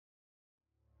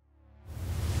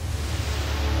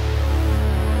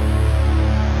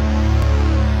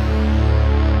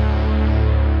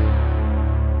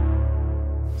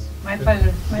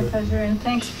pleasure, and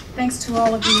thanks to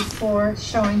all of you for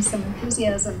showing some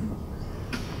enthusiasm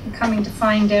and coming to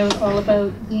find out all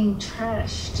about being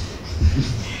trashed,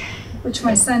 which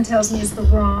my son tells me is the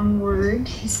wrong word.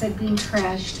 He said being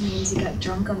trashed means he got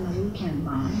drunk on the weekend,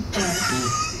 Mom, but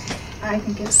I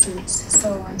think it suits,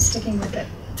 so I'm sticking with it.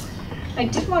 I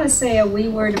did want to say a wee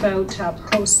word about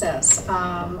process.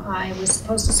 I was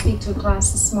supposed to speak to a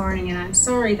class this morning, and I'm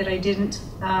sorry that I didn't,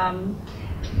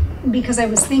 because I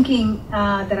was thinking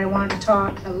that I wanted to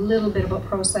talk a little bit about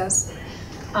process.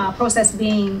 Process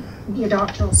being your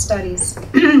doctoral studies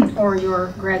or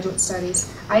your graduate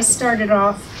studies. I started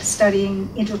off studying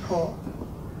Interpol.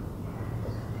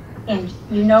 And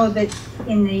you know that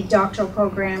in the doctoral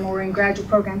program or in graduate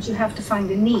programs, you have to find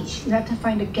a niche, you have to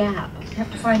find a gap, you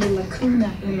have to find a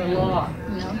lacuna in the law,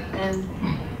 you know.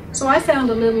 And so I found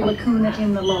a little lacuna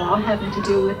in the law having to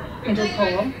do with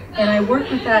Interpol, and I worked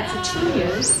with that for 2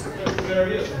 years.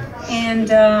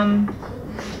 And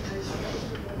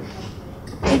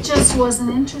it just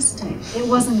wasn't interesting. It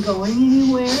wasn't going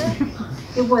anywhere.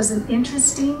 It wasn't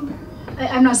interesting.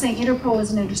 I'm not saying Interpol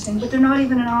isn't interesting, but they're not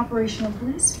even an operational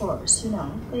police force, you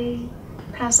know. They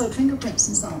pass out fingerprints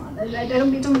and so on.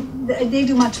 They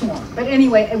do much more. But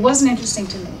anyway, it wasn't interesting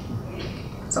to me.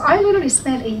 So I literally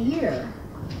spent a year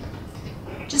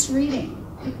just reading,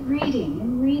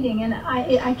 and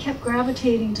I kept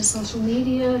gravitating to social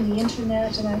media and the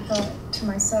internet, and I thought to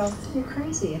myself, you're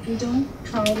crazy if you don't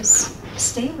try to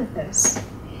stay with this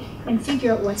and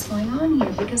figure out what's going on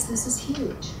here, because this is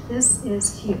huge. This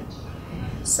is huge.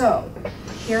 So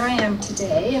here I am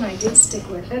today, and I did stick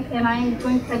with it, and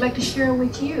I'd like to share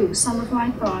with you some of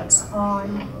my thoughts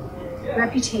on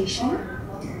reputation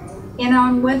and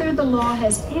on whether the law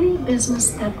has any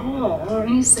business at all or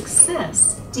any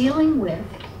success dealing with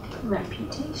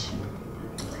reputation.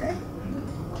 Okay?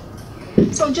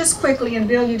 So just quickly, and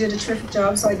Bill, you did a terrific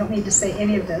job, so I don't need to say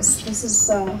any of this. This is,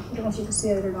 I don't know if you can see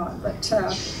it or not, but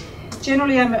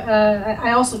generally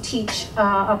I also teach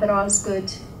up at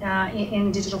Osgood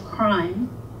in digital crime.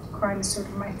 Crime is sort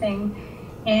of my thing.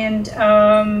 And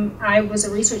I was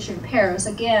a researcher in Paris,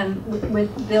 again, with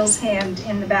Bill's hand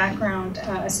in the background,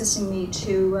 assisting me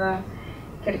to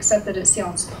get accepted at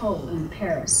Sciences Po in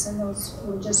Paris. And those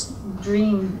were just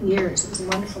dream years. It was a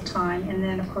wonderful time. And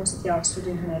then, of course, at the Oxford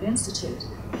Internet Institute.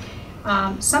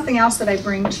 Something else that I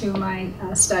bring to my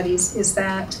studies is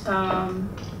that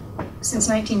since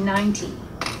 1990,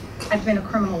 I've been a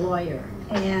criminal lawyer.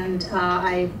 And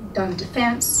I've done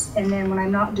defense, and then when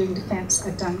I'm not doing defense,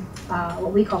 I've done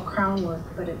what we call crown work,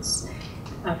 but it's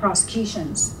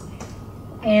prosecutions.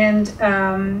 And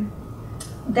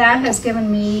that has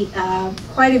given me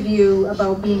quite a view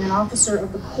about being an officer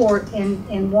of the court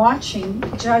and watching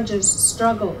judges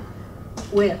struggle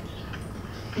with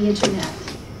the internet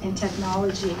and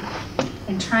technology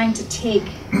and trying to take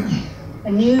a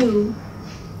new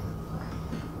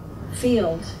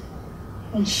field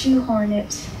and shoehorn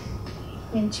it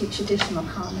into traditional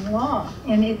common law.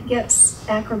 And it gets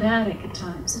acrobatic at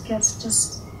times. It gets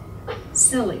just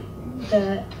silly,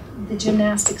 the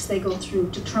gymnastics they go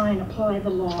through to try and apply the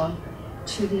law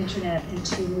to the internet and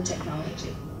to new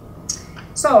technology.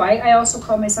 So I also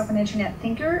call myself an internet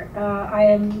thinker. I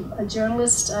am a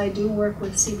journalist. I do work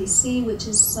with CBC, which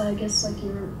is, I guess, like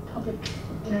your public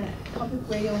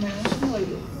radio international, or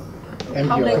you? NPR.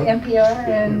 Public NPR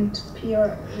and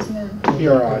PR, isn't it?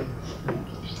 PRI.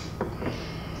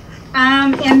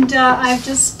 And I've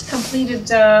just completed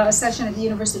a session at the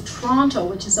University of Toronto,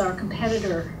 which is our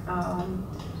competitor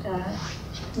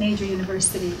major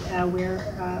university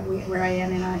where I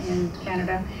am in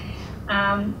Canada,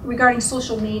 regarding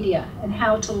social media and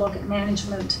how to look at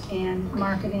management and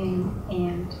marketing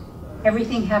and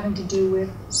everything having to do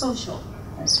with social,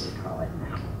 as we call it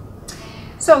now.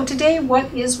 So today,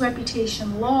 what is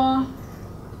reputation law?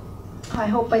 I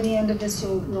hope by the end of this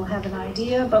you'll have an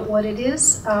idea about what it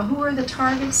is. Who are the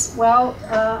targets? Well,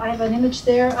 I have an image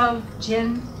there of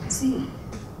Gen Z,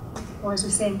 or as we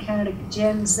say in Canada,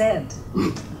 Gen Z.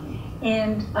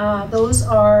 And those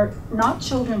are not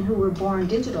children who were born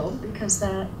digital, because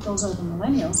those are the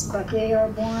millennials, but they are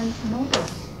born mobile.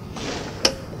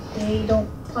 They don't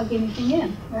plug anything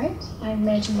in, right? I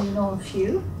imagine you know a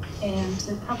few. And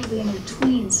they're probably in their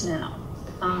tweens now,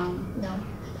 you know,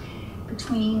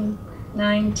 between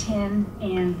 9, 10,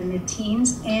 and the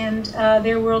mid-teens, and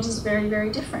their world is very,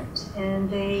 very different. And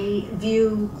they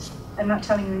view, I'm not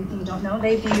telling you anything you don't know,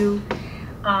 they view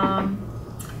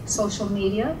social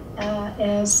media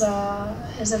as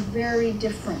a very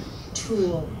different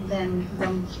tool than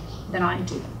I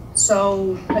do.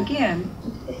 So again,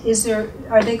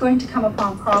 are they going to come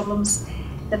upon problems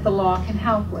that the law can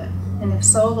help with? And if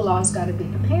so, the law's got to be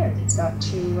prepared. It's got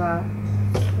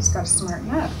to smarten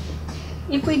up.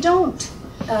 If we don't,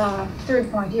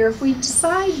 third point here, if we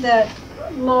decide that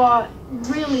law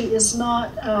really is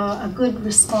not a good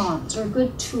response or a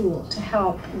good tool to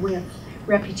help with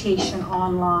reputation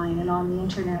online and on the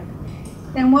internet,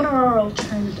 then what are our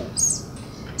alternatives?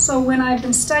 So when I've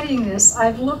been studying this,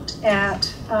 I've looked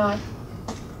at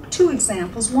two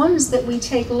examples. One is that we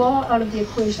take law out of the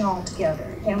equation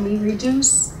altogether and we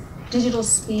reduce digital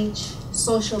speech,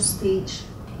 social speech,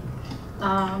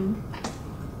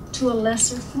 to a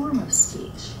lesser form of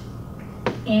speech.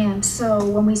 And so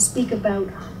when we speak about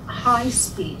high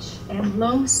speech and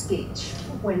low speech,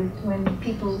 when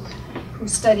people who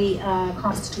study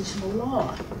constitutional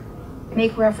law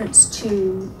make reference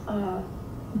to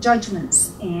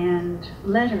judgments and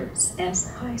letters as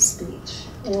high speech,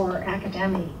 or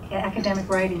academic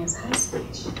writing as high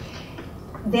speech,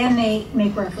 then they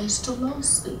make reference to low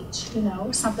speech, you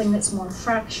know, something that's more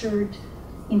fractured,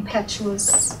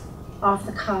 impetuous, off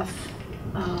the cuff,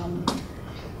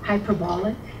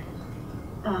 hyperbolic,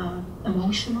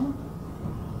 emotional.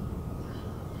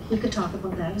 We could talk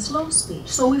about that as low speech.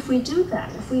 So if we do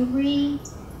that, if we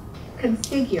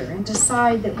reconfigure and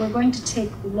decide that we're going to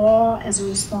take law as a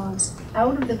response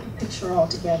out of the picture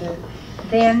altogether,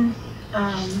 then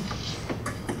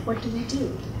what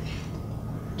do?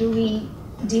 Do we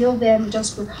deal then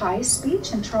just with high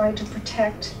speech and try to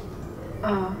protect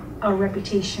our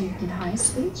reputation in high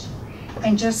speech,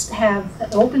 and just have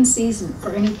an open season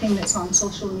for anything that's on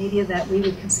social media that we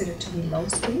would consider to be low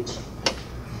speech?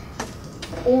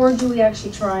 Or do we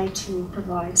actually try to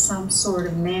provide some sort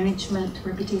of management,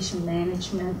 reputation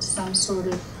management, some sort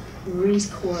of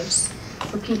recourse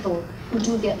for people who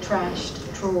do get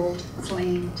trashed, trolled,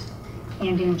 flamed,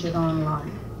 and injured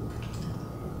online?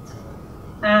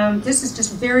 This is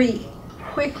just very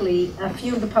quickly a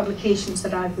few of the publications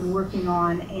that I've been working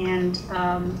on, and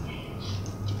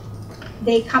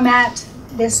they come at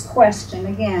this question,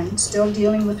 again, still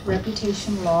dealing with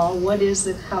reputation law. What is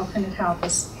it? How can it help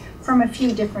us? From a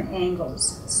few different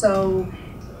angles. So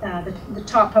the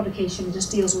top publication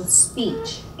just deals with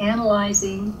speech,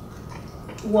 analyzing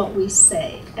what we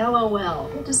say. LOL,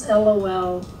 what does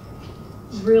LOL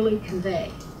really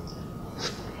convey?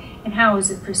 And how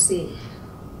is it perceived?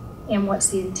 And what's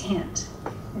the intent?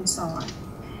 And so on.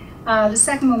 The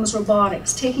second one was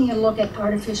robotics, taking a look at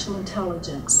artificial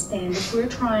intelligence. And if we're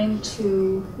trying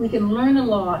to, we can learn a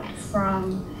lot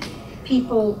from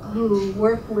people who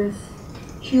work with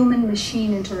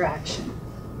human-machine interaction.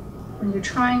 When you're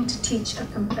trying to teach a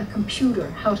computer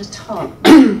how to talk,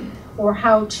 or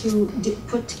how to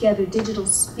put together digital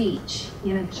speech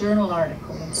in a journal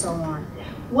article and so on,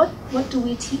 what do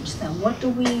we teach them? What do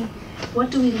we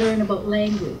learn about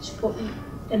language,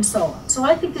 and so on? So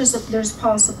I think there's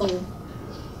possible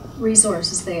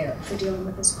resources there for dealing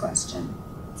with this question,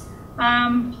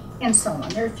 and so on.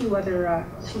 There are a few other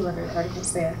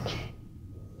articles there.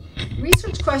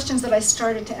 Research questions that I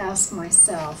started to ask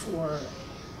myself were,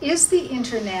 is the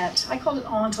internet, I call it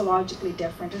ontologically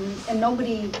different, and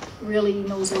nobody really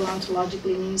knows what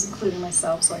ontologically means, including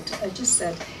myself, so I just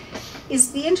said,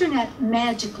 is the internet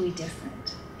magically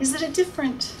different? Is it a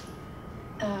different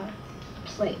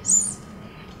place,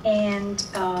 and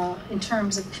in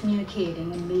terms of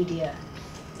communicating and media?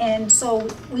 And so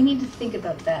we need to think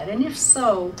about that, and if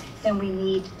so, then we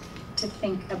need to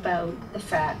think about the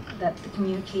fact that the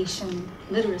communication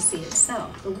literacy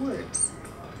itself, the words,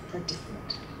 are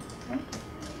different. Right?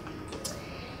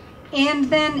 And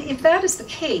then if that is the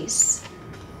case,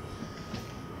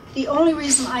 the only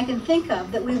reason I can think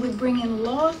of that we would bring in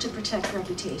law to protect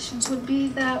reputations would be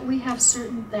that we have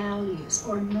certain values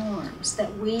or norms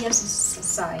that we as a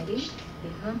society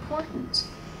think are important.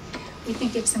 We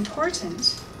think it's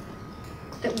important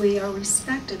that we are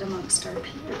respected amongst our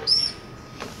peers.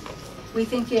 We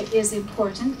think it is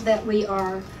important that we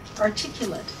are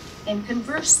articulate and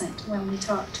conversant when we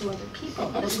talk to other people,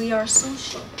 that we are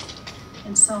social,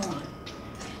 and so on.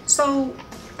 So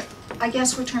I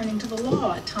guess we're turning to the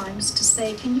law at times to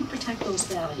say, can you protect those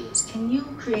values? Can you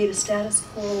create a status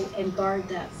quo and guard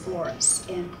that for us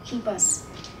and keep us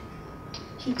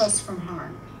from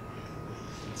harm?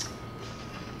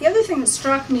 The other thing that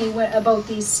struck me about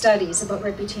these studies about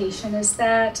reputation is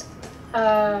that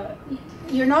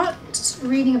you're not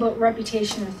reading about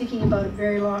reputation or thinking about it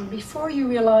very long before you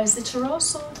realize that you're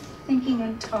also thinking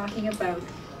and talking about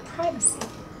privacy.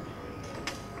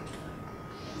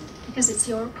 Because it's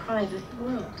your private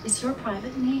world, it's your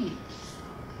private name.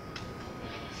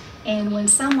 And when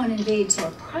someone invades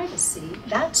your privacy,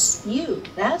 that's you,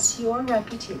 that's your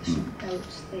reputation out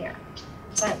there.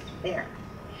 It's out there.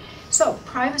 So So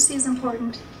privacy is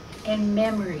important, and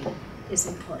memory is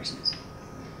important.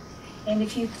 And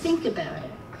if you think about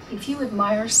it, if you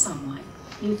admire someone,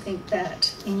 you think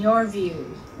that, in your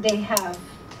view, they have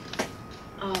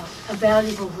a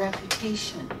valuable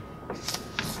reputation,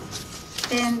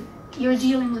 then you're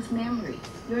dealing with memory.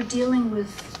 You're dealing with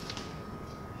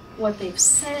what they've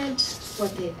said,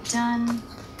 what they've done.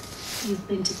 You've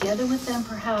been together with them,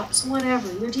 perhaps,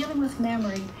 whatever. You're dealing with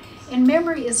memory. And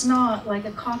memory is not like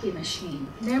a copy machine.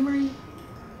 Memory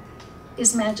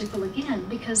is magical again,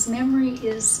 because memory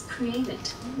is created.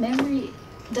 Memory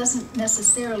doesn't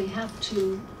necessarily have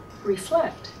to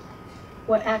reflect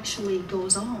what actually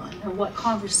goes on or what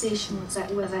conversation was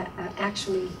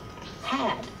actually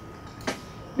had.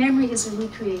 Memory is a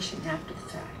recreation after the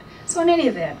fact. So in any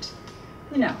event,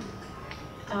 you know,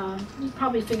 you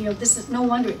probably figure this is no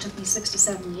wonder it took me 6 to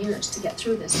 7 years to get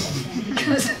through this whole thing,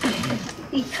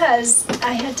 because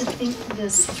I had to think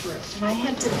this through, and I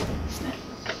had to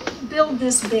build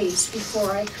this base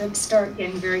before I could start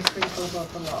getting very critical about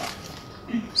the law.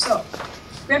 So,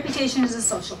 reputation is a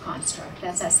social construct.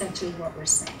 That's essentially what we're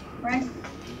saying, right?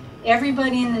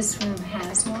 Everybody in this room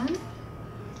has one.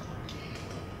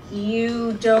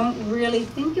 You don't really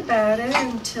think about it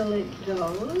until it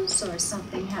goes, or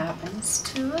something happens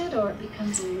to it, or it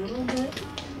becomes a little bit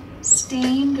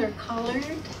stained or colored,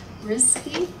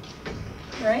 risky,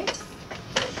 right?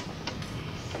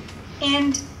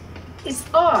 And it's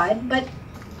odd, but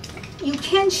you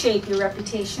can shape your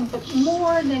reputation, but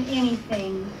more than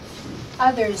anything,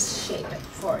 others shape it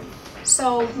for you.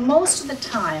 So most of the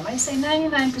time, I say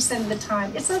 99% of the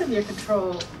time, it's out of your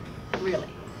control, really.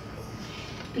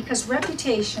 Because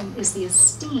reputation is the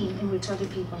esteem in which other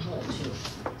people hold you.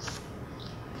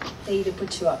 They either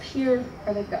put you up here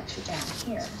or they've got you down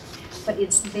here. But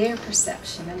it's their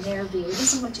perception and their view. It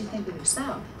isn't what you think of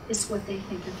yourself. It's what they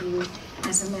think of you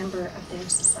as a member of their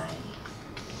society.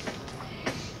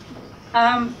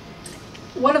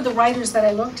 One of the writers that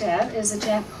I looked at is a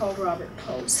gent called Robert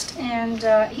Post. And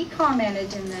he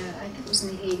commented in the, I think it was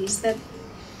in the 80s, that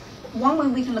one way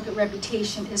we can look at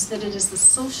reputation is that it is the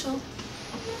social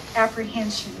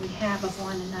apprehension we have of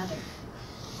one another.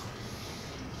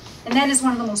 And that is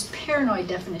one of the most paranoid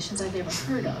definitions I've ever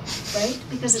heard of, right?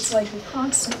 Because it's like you're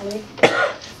constantly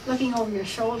looking over your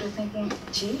shoulder thinking,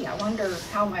 gee, I wonder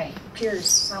how my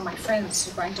peers, how my friends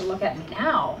are going to look at me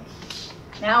now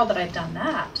that I've done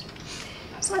that.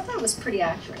 So I thought it was pretty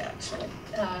accurate, actually.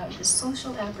 The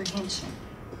social apprehension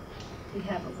we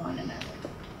have of one another.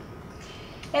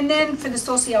 And then for the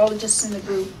sociologists in the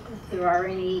group, if there are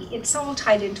any, it's all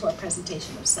tied into our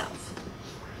presentation of self.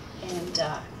 And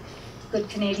good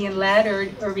Canadian lad,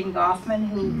 Irving Goffman,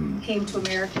 who came to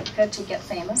America to get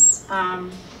famous,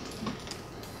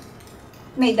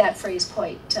 made that phrase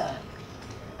quite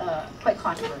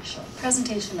controversial.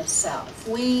 Presentation of self.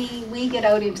 We get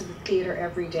out into the theater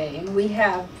every day, and we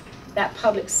have that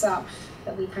public self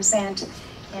that we present,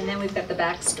 and then we've got the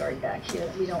backstory back here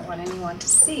that we don't want anyone to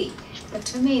see. But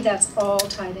to me, that's all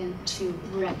tied into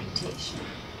reputation,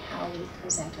 how we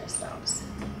present ourselves.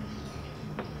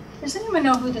 Does anyone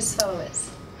know who this fellow is?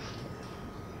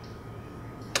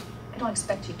 I don't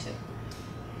expect you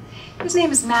to. His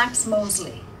name is Max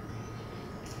Mosley.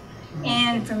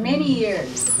 And for many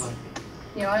years,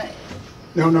 you know,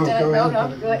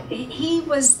 go ahead. He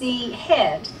was the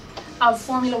head of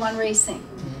Formula One racing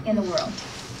in the world.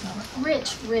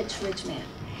 Rich man.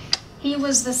 He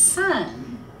was the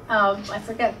son of, I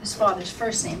forget his father's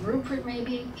first name, Rupert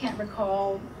maybe, can't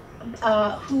recall,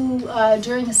 who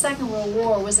during the Second World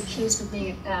War was accused of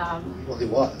being, well, he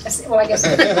was. Well, I guess,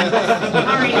 all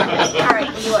right,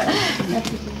 he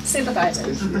was. Sympathizer.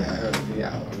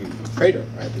 Yeah, I mean, traitor,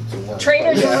 right? It's a word.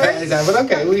 Traitor's a word? But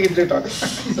okay, we can do talk.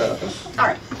 So. All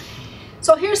right.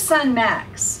 So here's son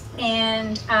Max,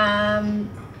 and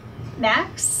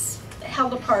Max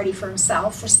held a party for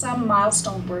himself for some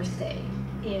milestone birthday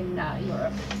in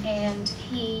Europe, and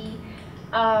he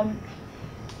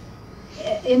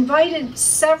invited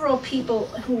several people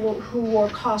who wore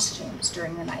costumes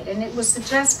during the night, and it was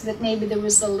suggested that maybe there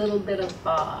was a little bit of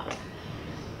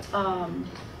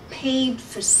paid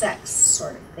for sex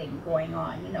sort of thing going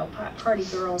on, you know, party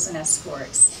girls and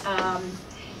escorts.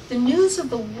 The News of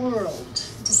the World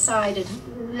decided,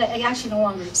 that it actually no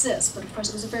longer exists, but of course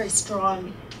it was a very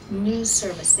strong news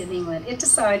service in England. It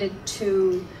decided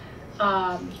to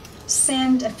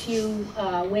send a few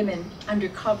women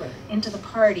undercover into the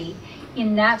party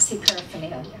in Nazi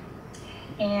paraphernalia.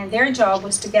 And their job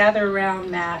was to gather around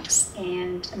Max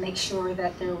and make sure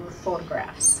that there were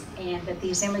photographs and that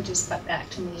these images got back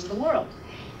to News of the World.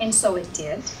 And so it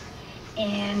did.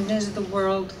 And News of the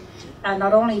World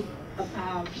not only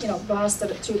you know,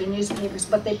 blasted it through the newspapers,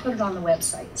 but they put it on the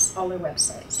websites, all their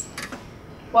websites.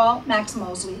 Well, Max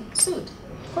Mosley sued,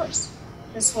 of course.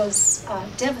 This was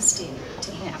devastating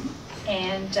to him,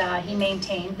 and he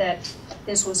maintained that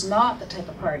this was not the type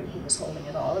of party he was holding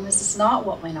at all, and this is not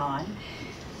what went on.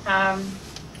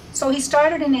 So he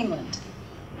started in England,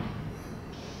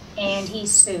 and he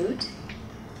sued,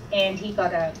 and he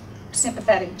got a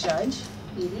sympathetic judge,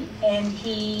 and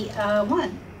he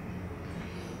won.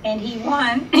 And he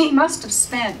won. He must have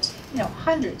spent, you know,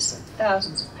 hundreds of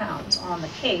thousands of pounds on the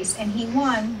case, and he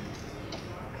won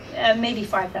maybe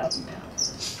 5,000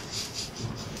 pounds.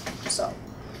 So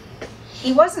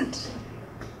he wasn't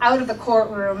out of the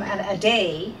courtroom a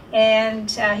day, and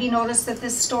he noticed that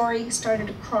this story started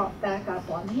to crop back up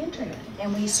on the internet.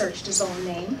 And when he searched his own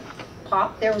name,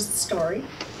 pop, there was the story,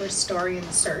 first story in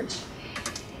the search.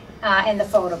 And the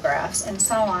photographs and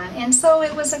so on. And so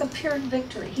it was like a Pyrrhic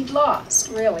victory. He'd lost,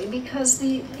 really, because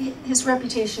his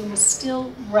reputation was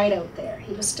still right out there.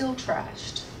 He was still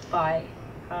trashed by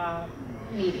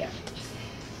media.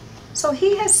 So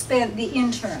he has spent the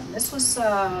interim, this was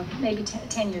maybe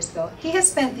 10 years ago, he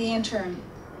has spent the interim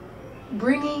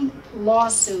bringing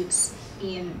lawsuits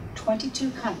in 22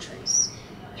 countries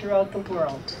throughout the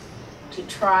world to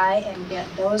try and get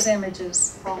those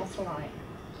images offline.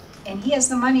 And he has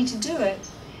the money to do it,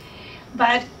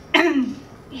 but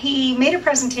he made a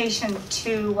presentation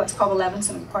to what's called Relevance,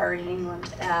 an inquiry in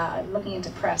England, looking into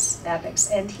press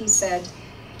ethics, and he said,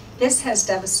 this has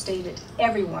devastated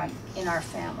everyone in our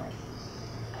family.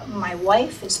 My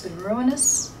wife has been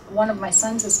ruinous. One of my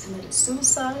sons has committed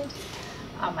suicide.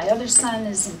 My other son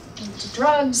is into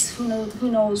drugs. Who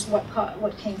knows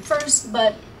what came first,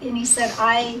 and he said,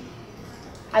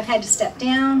 I've had to step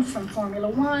down from Formula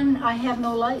One. I have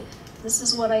no life. This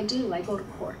is what I do. I go to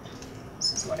court.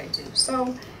 This is what I do.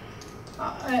 So,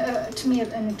 to me,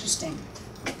 an interesting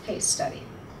case study.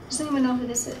 Does anyone know who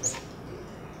this is?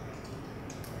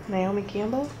 Naomi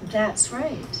Campbell? That's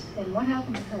right. And what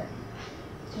happened to her?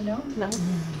 Do you know? No.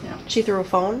 No. She threw a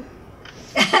phone?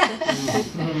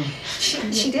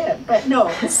 she did, but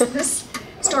no. This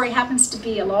story happens to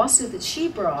be a lawsuit that she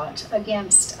brought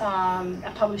against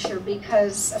a publisher,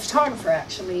 because a photographer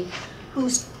actually, who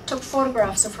took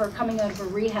photographs of her coming out of a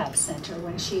rehab center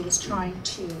when she was trying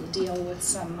to deal with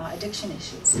some addiction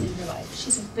issues in her life.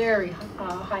 She's a very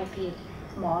high-paid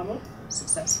model,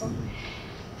 successful.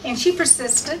 And she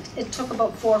persisted. It took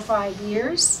about 4 or 5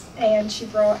 years, and she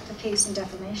brought the case in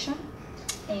defamation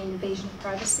and invasion of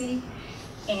privacy,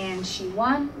 and she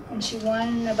won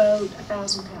about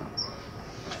 £1,000.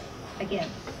 Again.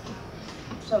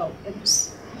 So it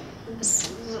was,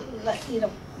 you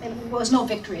know, it was no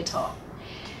victory at all.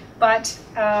 But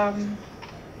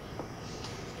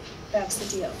that's the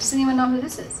deal. Does anyone know who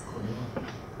this is?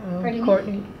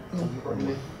 Courtney.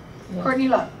 Courtney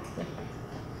Love.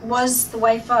 Was the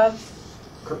wife of?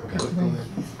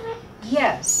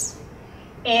 Yes.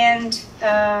 And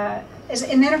is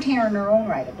an entertainer in her own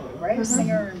right, I believe, right? A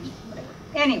singer and whatever.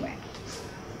 Anyway.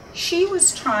 She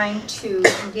was trying to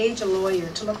engage a lawyer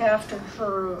to look after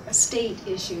her estate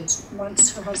issues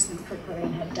once her husband, Kirley,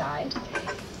 had died.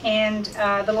 And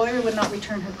the lawyer would not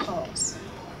return her calls.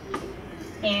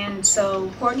 And so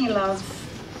Courtney Love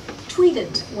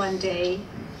tweeted one day,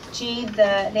 gee,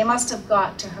 they must have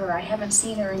got to her. I haven't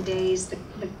seen her in days.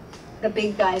 The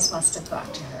big guys must have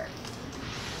got to her.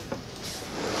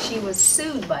 She was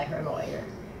sued by her lawyer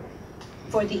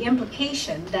for the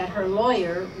implication that her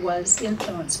lawyer was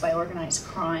influenced by organized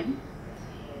crime,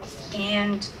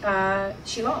 and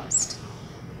she lost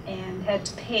and had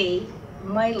to pay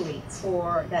mightily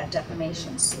for that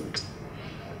defamation suit.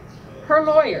 Her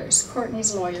lawyers,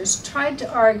 Courtney's lawyers, tried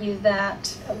to argue that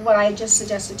what I just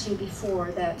suggested to you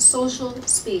before, that social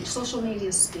speech, social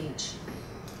media speech,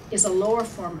 is a lower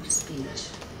form of speech.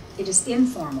 It is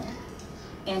informal,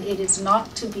 and it is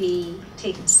not to be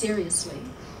taken seriously.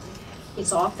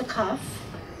 It's off the cuff,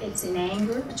 it's in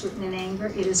anger, it's written in anger,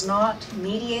 it is not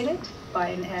mediated by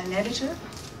an editor,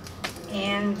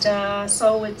 and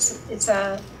so it's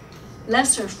a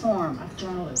lesser form of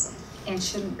journalism and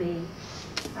shouldn't be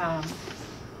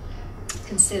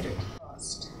considered.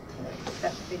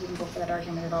 They didn't go for that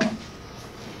argument at all.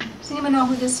 Does anyone know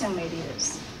who this young lady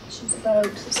is? She's about,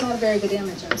 it's not a very good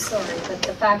image, I'm sorry, but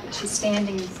the fact that she's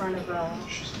standing in front of a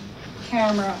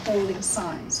camera holding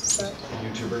signs. So, A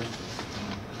YouTuber?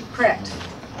 correct.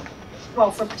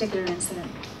 Well, for a particular incident.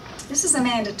 This is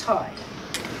Amanda Todd,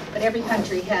 but every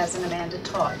country has an Amanda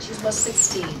Todd. She was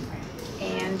 16,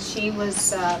 and she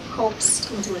was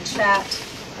coaxed into a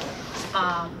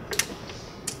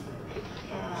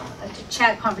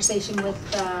chat conversation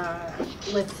with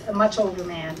a much older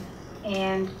man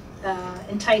and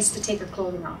enticed to take her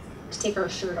clothing off, to take her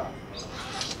shirt off.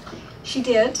 She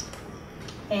did,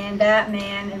 and that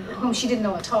man, whom she didn't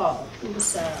know at all, who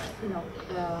was a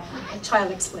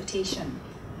child exploitation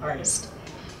artist,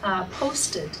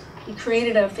 posted. He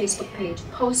created a Facebook page,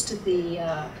 posted the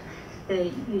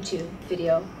YouTube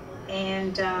video,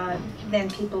 and then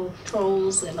people,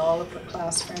 trolls and all of her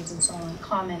class friends and so on,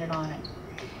 commented on it.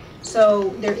 So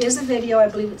there is a video, I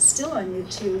believe it's still on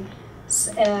YouTube.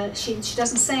 She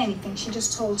doesn't say anything, she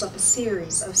just holds up a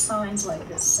series of signs like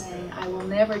this saying, I will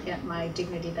never get my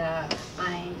dignity back,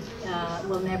 I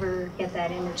will never get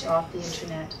that image off the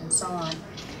internet, and so on.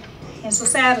 And so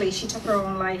sadly, she took her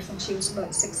own life when she was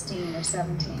about 16 or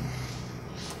 17.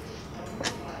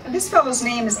 And this fellow's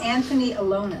name is Anthony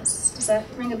Alonis. Does that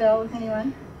ring a bell with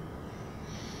anyone?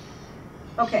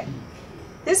 Okay.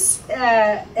 This,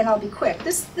 and I'll be quick,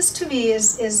 this to me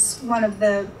is one of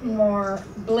the more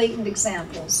blatant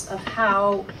examples of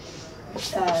how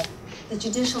the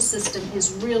judicial system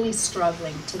is really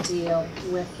struggling to deal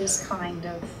with this kind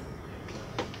of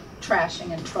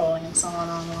trashing and trolling and so on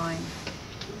online.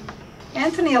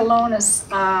 Anthony Alonis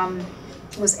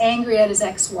was angry at his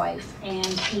ex-wife, and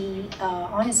he,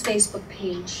 on his Facebook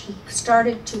page, he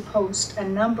started to post a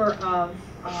number of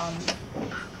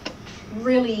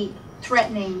really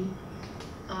threatening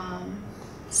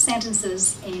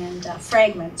sentences and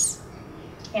fragments.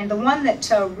 And the one that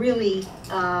really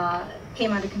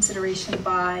came under consideration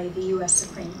by the U.S.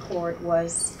 Supreme Court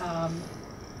was,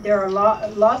 there are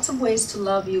lots of ways to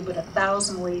love you, but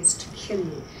 1,000 ways to kill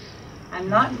you. I'm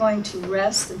not going to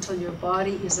rest until your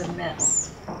body is a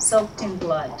mess, soaked in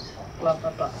blood, blah,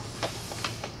 blah, blah.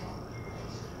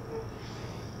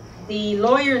 The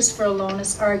lawyers for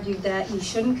Alonis argued that you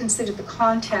shouldn't consider the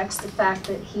context, the fact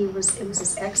that it was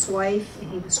his ex-wife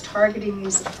and he was targeting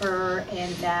these of her,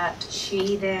 and that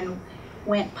she then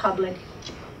went public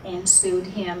and sued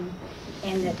him,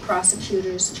 and that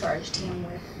prosecutors charged him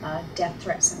with death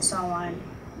threats and so on.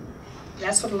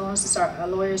 That's what Alonis'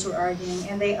 lawyers were arguing,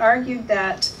 and they argued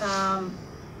that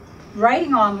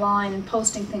writing online and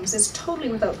posting things is totally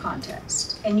without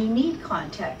context, and you need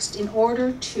context in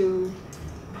order to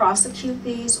prosecute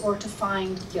these or to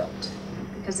find guilt,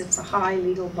 because it's a high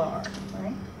legal bar,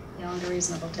 right? Beyond a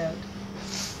reasonable doubt.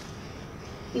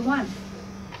 He won.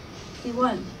 He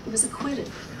won. He was acquitted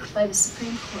by the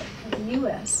Supreme Court of the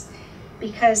U.S.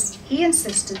 because he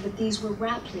insisted that these were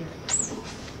rap lyrics,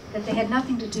 that they had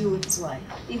nothing to do with his wife,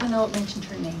 even though it mentioned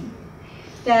her name.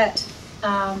 That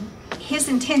his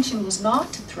intention was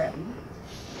not to threaten,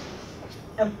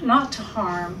 not to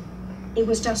harm, it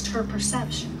was just her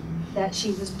perception that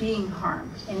she was being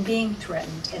harmed and being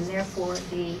threatened, and therefore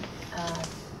the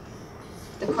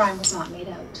crime was not made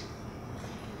out.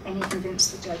 And he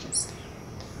convinced the judges.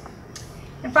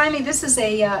 And finally, this is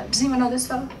a, does anyone know this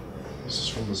fellow? This is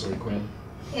from Missouri Quinn.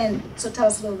 And so tell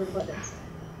us a little bit about this.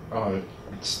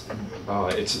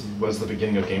 It was the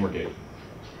beginning of Gamergate.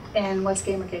 And what's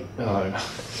Gamergate?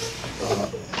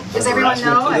 Does everyone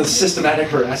know? The systematic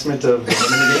harassment of women in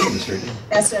the game industry.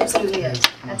 That's absolutely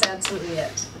it. That's absolutely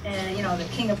it. And you know, the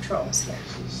king of trolls here.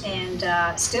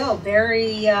 And still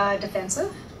very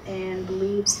defensive and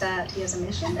believes that he has a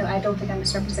mission. I don't think I'm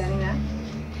misrepresenting that.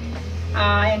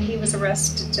 And he was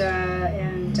arrested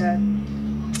and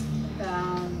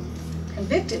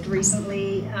convicted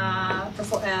recently,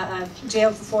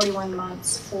 jailed for 41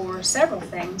 months for several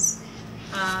things.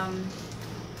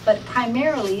 But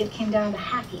primarily it came down to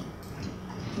hacking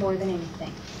more than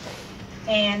anything.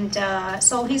 And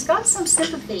so he's got some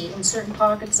sympathy in certain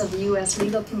pockets of the U.S.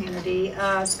 legal community,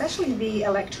 especially the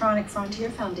Electronic Frontier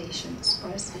Foundation.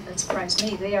 That surprised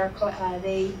me. They have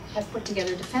put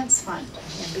together a defense fund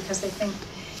because they think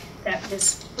that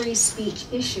this free speech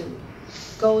issue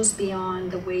goes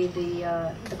beyond the way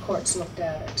the courts looked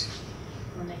at it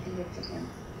when they convicted him.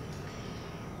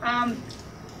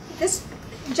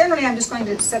 Generally, I'm just going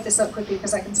to set this up quickly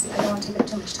because I don't want to take up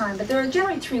too much time, but there are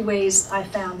generally 3 ways I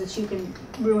found that you can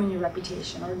ruin your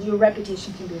reputation, or your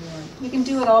reputation can be ruined. You can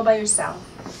do it all by yourself.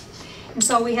 And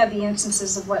so we have the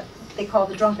instances of what they call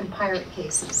the drunken pirate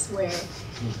cases, where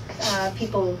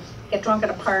people get drunk at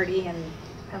a party and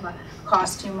have a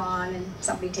costume on, and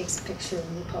somebody takes a picture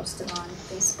and you post it on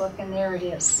Facebook, and there it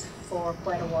is for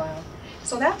quite a while.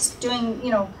 So that's doing,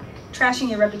 trashing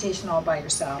your reputation all by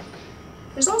yourself.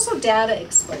 There's also data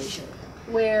exposure,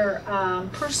 where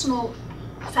personal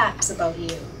facts about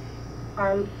you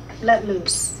are let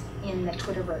loose in the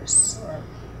Twitterverse or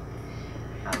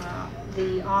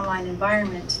the online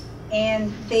environment,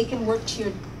 and they can work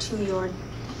to your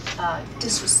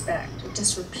disrespect or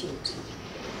disrepute.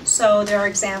 So there are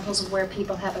examples of where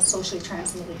people have a socially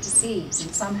transmitted disease,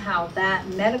 and somehow that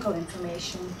medical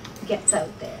information gets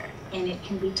out there, and it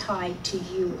can be tied to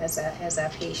you as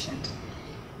a patient.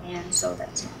 And so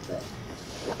that's not good.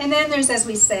 And then there's, as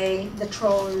we say, the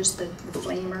trollers, the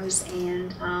flamers,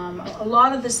 and a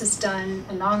lot of this is done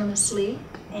anonymously,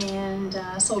 and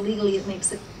so legally it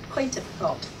makes it quite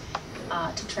difficult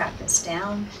to track this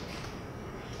down.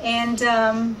 And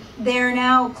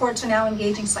courts are now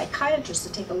engaging psychiatrists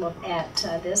to take a look at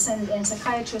this, and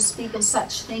psychiatrists speak of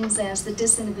such things as the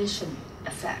disinhibition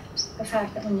effect. The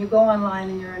fact that when you go online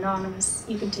and you're anonymous,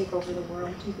 you can take over the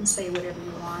world, you can say whatever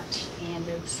you want, and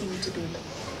there seem to be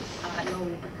no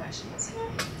repercussions.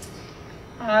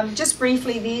 Just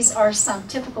briefly, these are some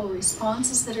typical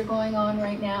responses that are going on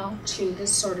right now to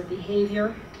this sort of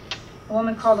behavior. A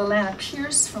woman called Alana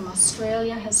Pierce from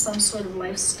Australia has some sort of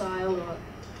lifestyle or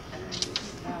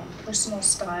personal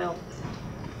style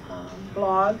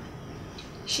blog.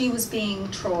 She was being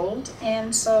trolled,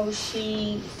 and so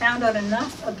she found out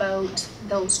enough about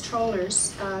those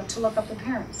trollers to look up the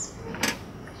parents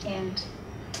and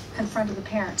confronted the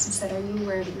parents and said, "Are you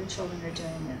aware that your children are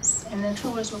doing this?" And the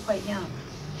trollers were quite young,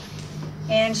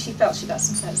 and she felt she got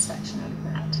some satisfaction out of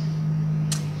that.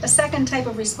 A second type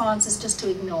of response is just to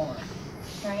ignore,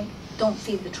 right? Don't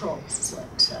feed the trolls is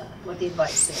what the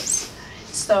advice is.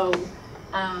 So,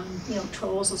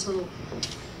 trolls, those little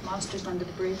monsters under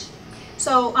the bridge.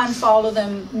 So unfollow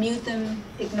them, mute them,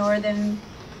 ignore them,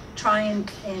 try and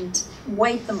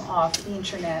wipe them off the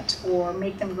internet or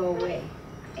make them go away.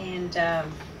 And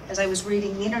as I was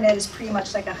reading, the internet is pretty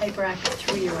much like a hyperactive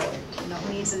 3-year-old,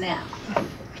 who needs a nap.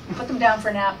 Put them down for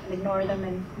a nap and ignore them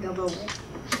and they'll go away.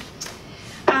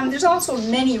 There's also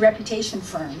many reputation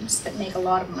firms that make a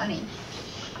lot of money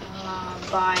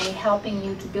by helping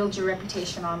you to build your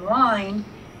reputation online,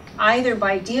 either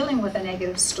by dealing with a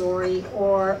negative story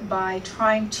or by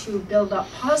trying to build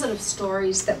up positive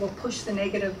stories that will push the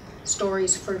negative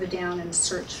stories further down in the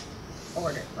search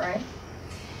order, right?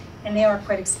 And they are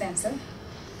quite expensive.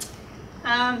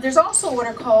 There's also what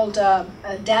are called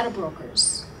data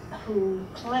brokers who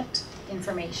collect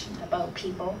information about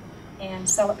people and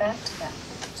sell it back to them.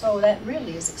 So that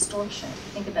really is extortion, if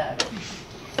you think about it.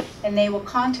 And they will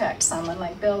contact someone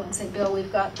like Bill and say, "Bill,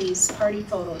 we've got these party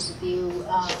photos of you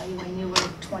when you were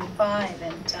 25,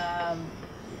 and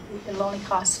it'll only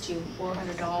cost you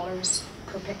 $400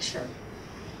 per picture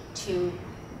to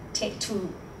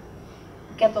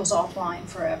get those offline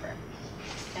forever."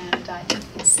 And I think you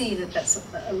can see that that's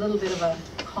a little bit of a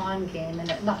con game,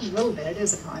 and not a little bit, it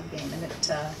is a con game, and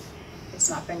it's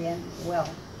not going to end well.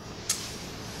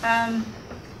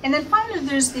 And then finally,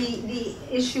 there's the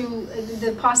issue,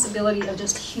 the possibility of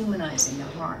just humanizing the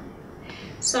harm.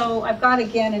 So I've got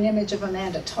again an image of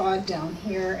Amanda Todd down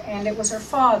here, and it was her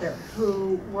father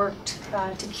who worked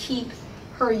to keep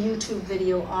her YouTube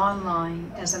video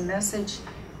online as a message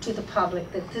to the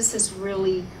public that this is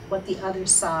really what the other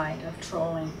side of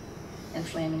trolling and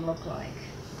flaming look like.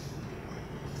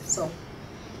 So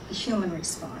the human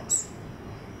response.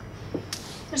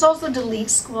 There's also delete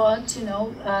squads,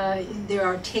 there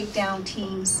are takedown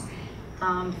teams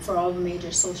for all the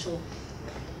major social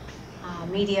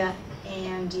media,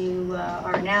 and you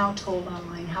are now told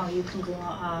online how you can go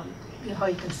how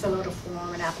you can fill out a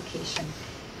form, an application,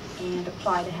 and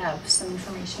apply to have some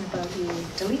information about you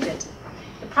deleted.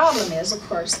 The problem is, of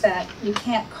course, that you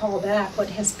can't call back what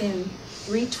has been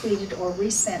retweeted or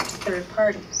resent to third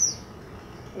parties.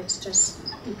 It's just,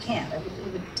 you can't.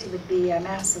 It would be a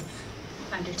massive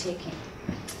undertaking.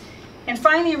 And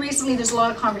finally, recently, there's a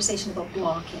lot of conversation about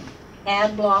blocking.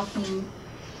 Ad blocking,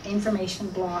 information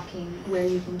blocking, where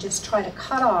you can just try to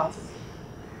cut off,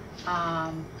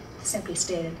 simply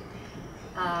stated,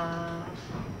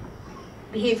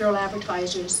 behavioral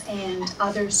advertisers and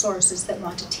other sources that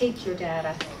want to take your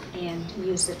data and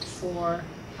use it for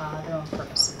their own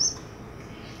purposes.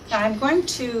 Now, I'm going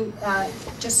to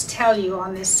just tell you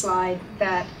on this slide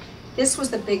that this was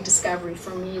the big discovery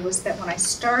for me, was that when I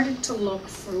started to look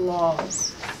for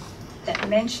laws that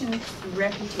mentioned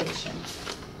reputation,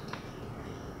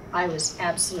 I was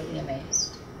absolutely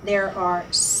amazed. There are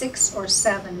 6 or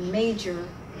 7 major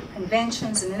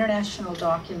conventions and international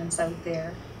documents out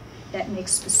there that make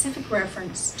specific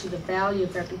reference to the value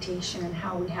of reputation and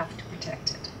how we have to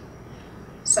protect it.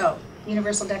 So,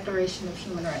 Universal Declaration of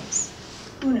Human Rights.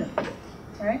 Who knew,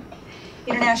 right?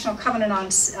 International Covenant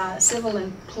on Civil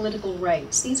and Political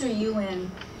Rights. These are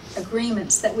UN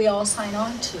agreements that we all sign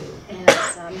on to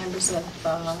as members of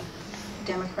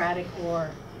democratic or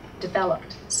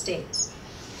developed states.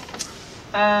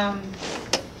 Another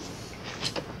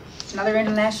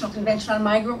international convention on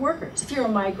migrant workers. If you're a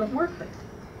migrant worker,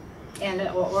 and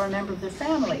or a member of their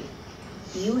family,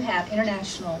 you have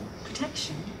international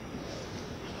protection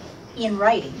in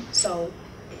writing, so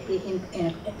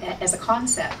as a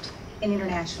concept in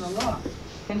international law.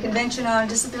 And Convention on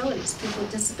Disabilities, people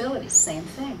with disabilities, same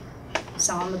thing. It's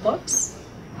on the books.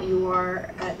 You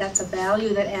are, that's a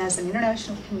value that as an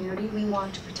international community we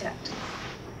want to protect,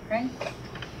 right?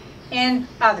 And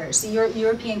others. The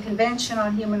European Convention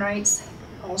on Human Rights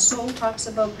also talks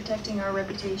about protecting our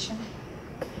reputation.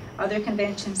 Other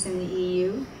conventions in the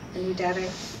EU, the new data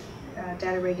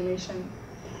regulation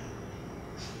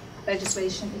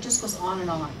legislation, it just goes on and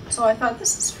on. So I thought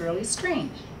this is really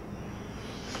strange.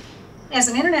 As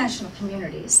an international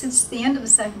community, since the end of the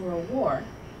Second World War,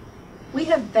 we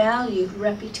have valued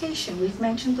reputation. We've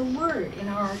mentioned the word in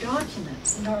our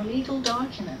documents, in our legal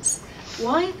documents.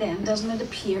 Why then doesn't it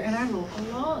appear in our local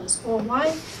laws? Or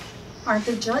why aren't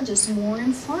the judges more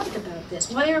informed about this?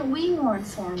 Why aren't we more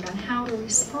informed on how to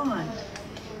respond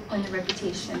when the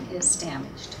reputation is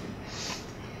damaged?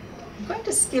 I'm going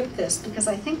to skip this because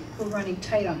I think we're running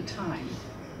tight on time.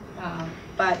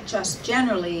 But just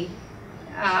generally,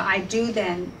 I do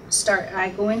then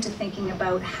I go into thinking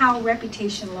about how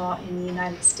reputation law in the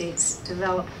United States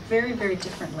developed very, very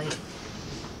differently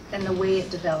than the way it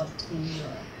developed in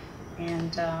Europe.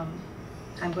 And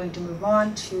I'm going to move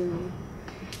on to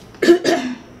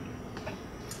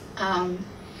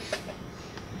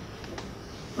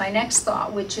my next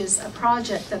thought, which is a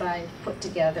project that I put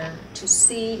together to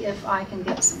see if I can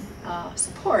get some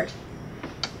support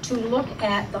to look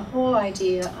at the whole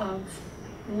idea of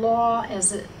law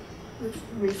as it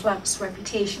reflects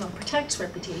reputation or protects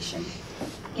reputation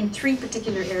in 3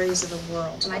 particular areas of the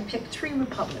world. And I picked 3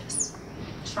 republics: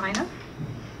 China,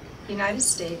 the United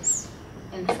States,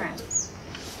 and France.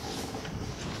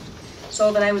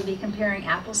 So that I would be comparing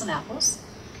apples and apples,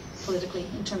 politically,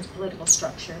 in terms of political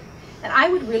structure. And I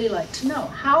would really like to know,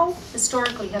 how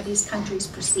historically have these countries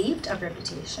perceived of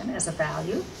reputation as a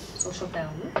value, social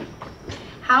value?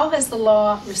 How has the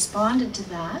law responded to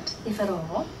that, if at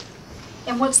all?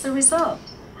 And what's the result?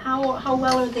 How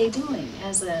well are they doing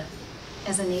as a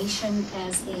nation,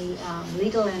 as a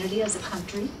legal entity, as a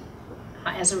country,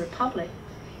 as a republic,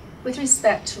 with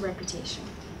respect to reputation?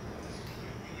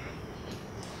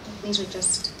 These are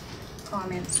just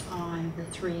comments on the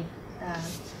 3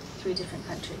 different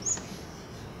countries.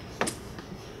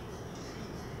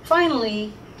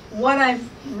 Finally, what I've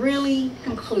really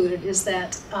concluded is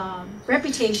that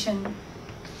reputation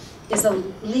is a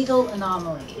legal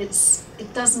anomaly.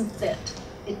 It doesn't fit.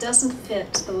 It doesn't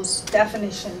fit those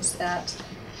definitions that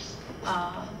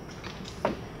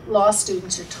law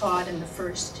students are taught in the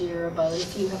first year about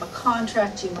if you have a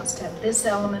contract, you must have this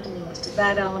element and you must have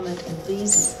that element, and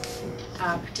these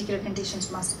particular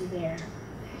conditions must be there.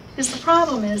 Because the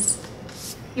problem is,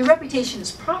 your reputation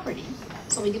is property,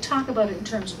 so we could talk about it in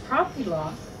terms of property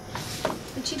law,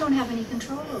 but you don't have any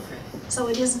control over it. So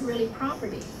it isn't really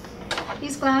property.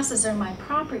 These glasses are my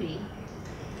property,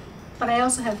 but I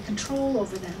also have control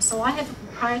over them. So I have a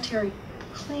proprietary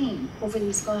claim over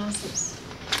these glasses.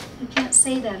 You can't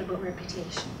say that about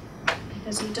reputation,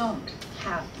 because you don't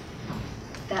have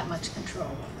that much control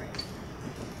over it.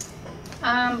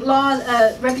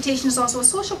 Reputation is also a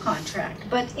social contract,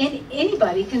 but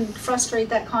anybody can frustrate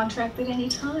that contract at any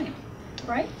time,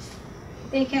 right?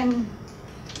 They can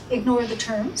ignore the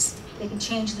terms, they can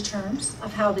change the terms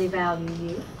of how they value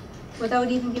you without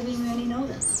even giving you any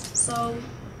notice. So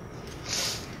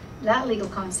that legal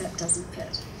concept doesn't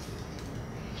fit.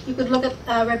 You could look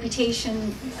at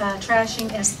reputation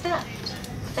trashing as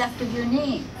theft of your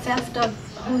name, theft of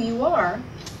who you are,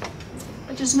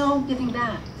 but there's no giving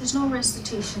back. There's no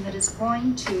restitution that is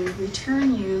going to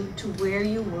return you to where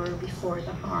you were before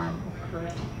the harm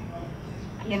occurred,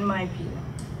 in my view.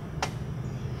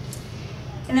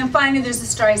 And then finally, there's the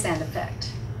Streisand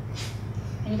effect.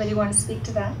 Anybody want to speak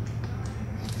to that?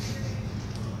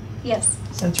 Yes?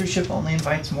 Censorship only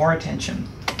invites more attention.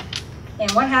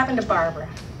 And what happened to Barbara?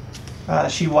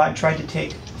 She tried to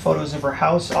take photos of her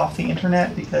house off the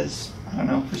internet because, I don't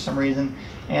know, for some reason,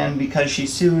 and because she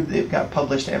sued, it got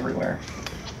published everywhere.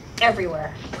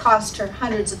 Everywhere. Cost her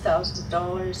hundreds of thousands of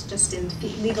dollars just in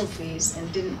legal fees,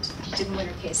 and didn't win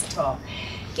her case at all.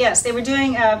 Yes, they were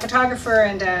doing, a photographer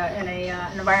and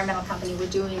an environmental company were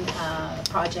doing a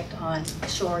project on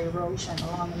shore erosion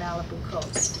along the Malibu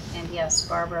coast. And yes,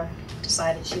 Barbara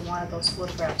decided she wanted those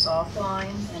photographs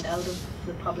offline and out of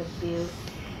the public view.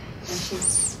 And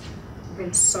she's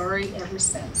been sorry ever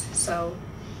since. So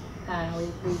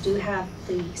we do have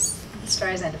the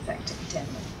Streisand effect to contend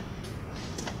with.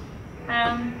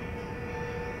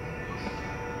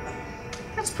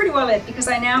 that's pretty well it, because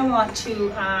I now want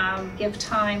to give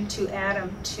time to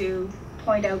Adam to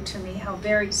point out to me how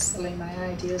very silly my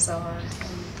ideas are,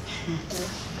 and the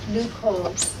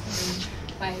loopholes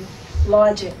in my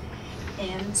logic.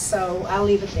 And so I'll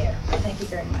leave it there. Thank you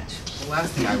very much. The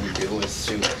last thing I would do is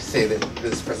to say that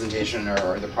this presentation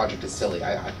or the project is silly.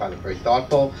 I found it very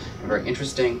thoughtful and very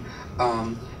interesting.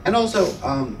 And also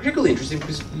particularly interesting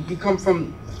because you come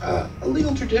from a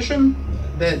legal tradition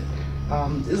that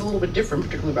is a little bit different,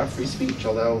 particularly about free speech,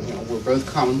 although we're both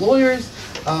common lawyers.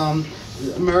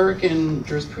 American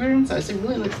jurisprudence, I say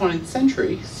really in the 20th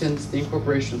century, since the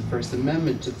incorporation of the First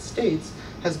Amendment to the states,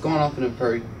 has gone off in a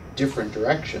very different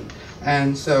direction.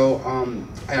 And so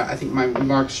I think my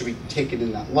remarks should be taken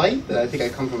in that light, that I think I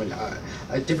come from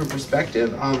a different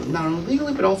perspective, not only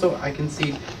legally, but also I can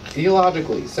see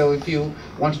ideologically. So if you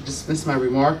want to dismiss my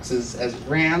remarks as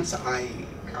rants,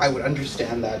 I would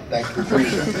understand that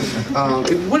conclusion.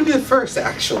 It wouldn't be the first,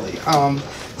 actually.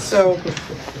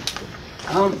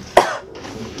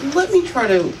 Let me try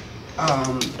to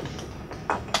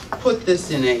put this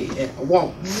in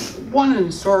one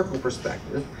historical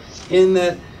perspective, in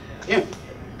that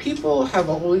people have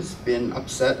always been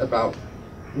upset about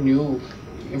new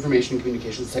information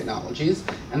communications technologies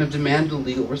and have demanded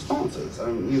legal responses.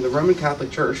 The Roman Catholic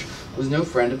Church was no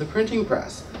friend of the printing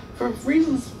press for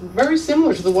reasons very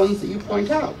similar to the ones that you point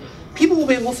out. People will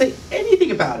be able to say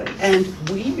anything about it, and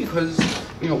because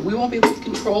we won't be able to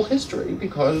control history,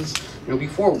 because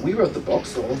before we wrote the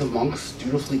books, all the monks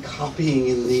dutifully copying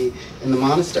in the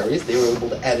monasteries, they were able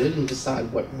to edit and decide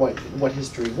what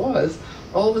history was.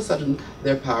 All of a sudden,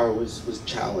 their power was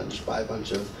challenged by a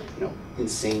bunch of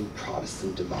insane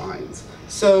Protestant divines.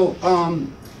 So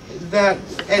and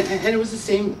it was the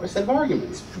same set of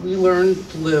arguments. We learned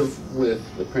to live with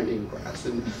the printing press,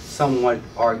 and some might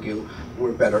argue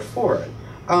we're better for it.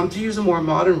 To use a more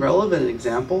modern, relevant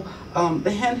example, the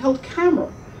handheld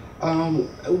camera,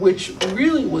 which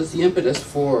really was the impetus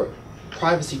for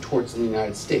privacy torts in the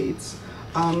United States,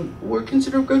 were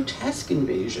considered a grotesque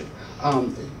invasion.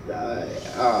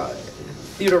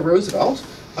 Theodore Roosevelt,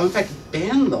 in fact,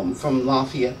 banned them from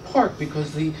Lafayette Park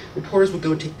because the reporters would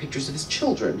go and take pictures of his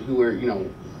children, who were,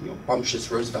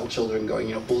 bumptious Roosevelt children,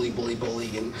 going, bully, bully, bully,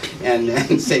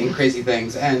 and saying crazy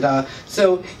things. And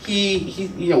so he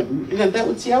that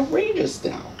would seem outrageous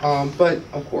now. But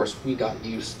of course, we got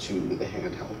used to the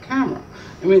handheld camera.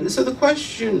 So the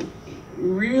question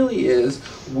really is,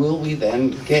 will we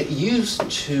then get used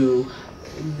to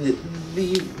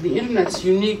the internet's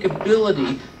unique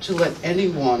ability to let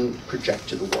anyone project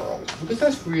to the world? Because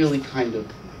that's really kind of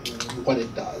what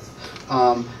it does.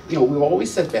 We've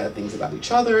always said bad things about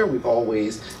each other. We've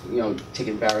always,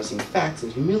 taken embarrassing facts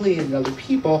and humiliated other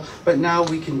people. But now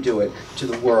we can do it to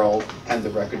the world, and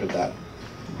the record of that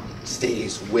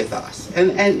stays with us.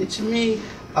 And to me,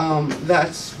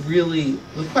 that's really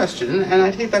the question, and I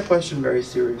take that question very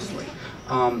seriously.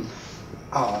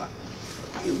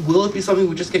 Will it be something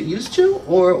we just get used to,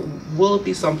 or will it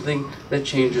be something that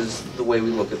changes the way we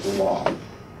look at the law?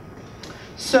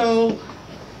 So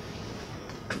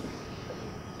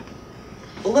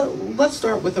let's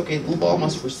start with, okay, the law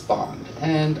must respond.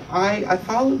 And I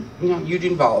followed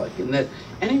Eugene Volokh in that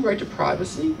any right to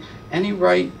privacy, any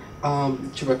right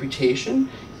to reputation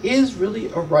is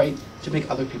really a right to make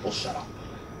other people shut up.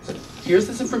 So here's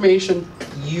this information,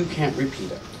 you can't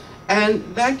repeat it. And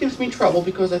that gives me trouble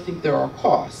because I think there are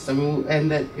costs. And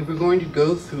that if we're going to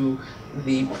go through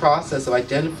the process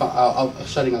of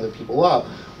shutting other people up,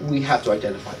 we have to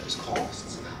identify those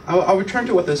costs. I'll return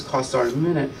to what those costs are in a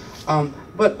minute.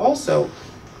 But also,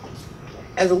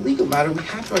 as a legal matter, we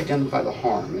have to identify the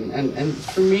harm. And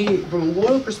for me, from a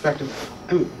legal perspective,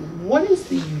 what is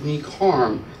the unique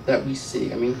harm that we see?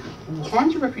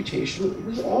 Harm to reputation,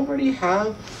 we already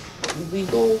have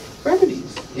legal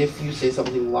remedies. If you say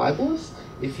something libelous,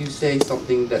 if you say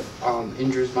something that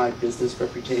injures my business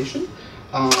reputation,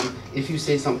 if you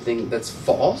say something that's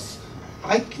false,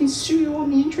 I can sue you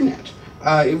on the internet,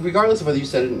 regardless of whether you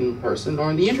said it in person or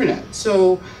on the internet.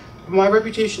 So my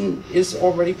reputation is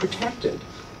already protected.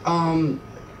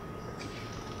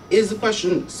 Is the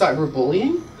question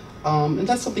cyberbullying? And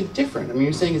that's something different.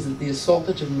 You're saying, is it the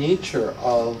assaultative nature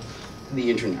of the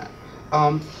internet?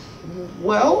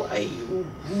 Well,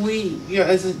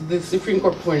 as the Supreme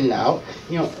Court pointed out,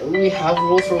 we have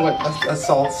rules for what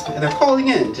assaults. They're calling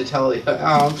in to tell you.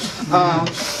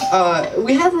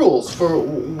 We have rules for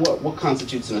what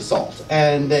constitutes an assault,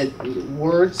 and that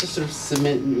words to sort of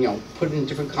submit, put in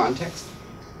different contexts,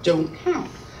 don't count.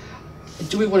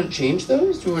 Do we want to change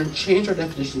those? Do we want to change our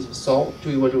definitions of assault? Do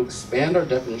we want to expand our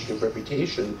definition of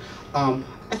reputation? I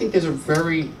think those are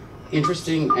very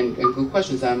interesting and good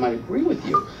questions, and I might agree with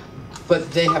you,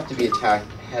 but they have to be attacked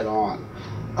head on.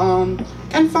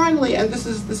 And finally, and this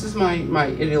is my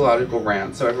ideological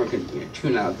rant, so everyone can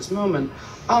tune out at this moment.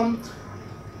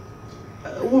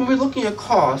 When we're looking at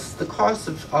costs, the cost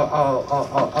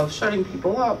of shutting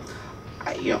people up,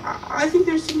 I think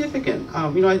they're significant.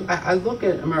 I look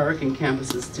at American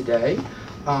campuses today.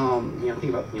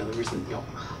 Think about the recent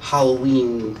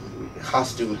Halloween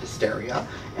costume hysteria,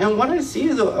 and what I see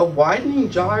is a widening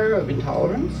gyre of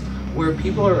intolerance, where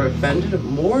people are offended at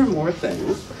more and more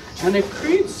things, and it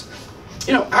creates.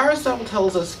 Aristotle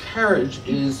tells us courage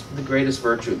is the greatest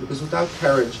virtue, because without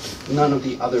courage, none of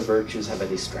the other virtues have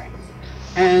any strength.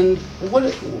 And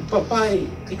but by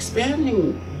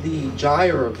expanding the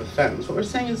gyre of offense, what we're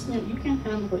saying is, you can't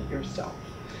handle it yourself.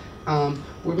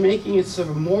 We're making it sort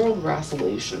of moral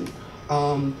vacillation,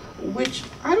 which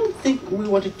I don't think we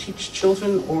want to teach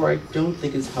children, or I don't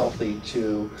think is healthy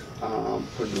to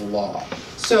put in the law.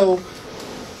 So,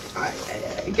 I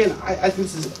think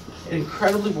this is an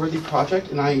incredibly worthy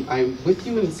project, and I'm with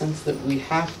you in the sense that we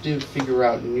have to figure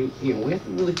out we have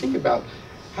to really think about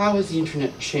how has the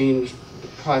internet changed the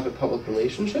private-public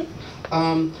relationship.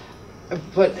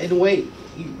 But in a way,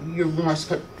 your remarks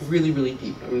cut really, really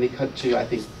deep. I mean, they cut to, I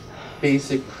think,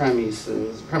 basic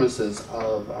premises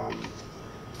of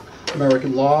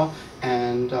American law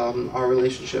and our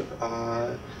relationship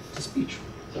to speech.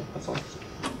 So that's all.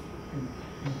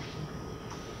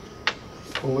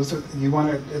 Well, you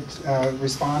want to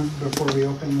respond before we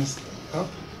open this up?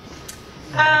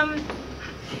 I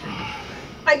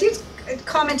did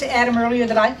comment to Adam earlier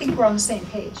that I think we're on the same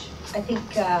page. I think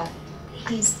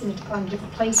he's on a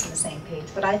different place in the same page,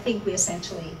 but I think we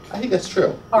essentially I think that's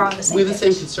true. Are on the same We have the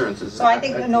same page. concerns. So I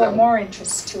think no more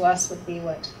interest to us would be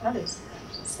what others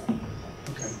have to say.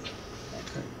 Okay.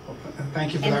 Well,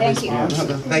 thank you for And that thank you.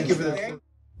 response. Thank you for that.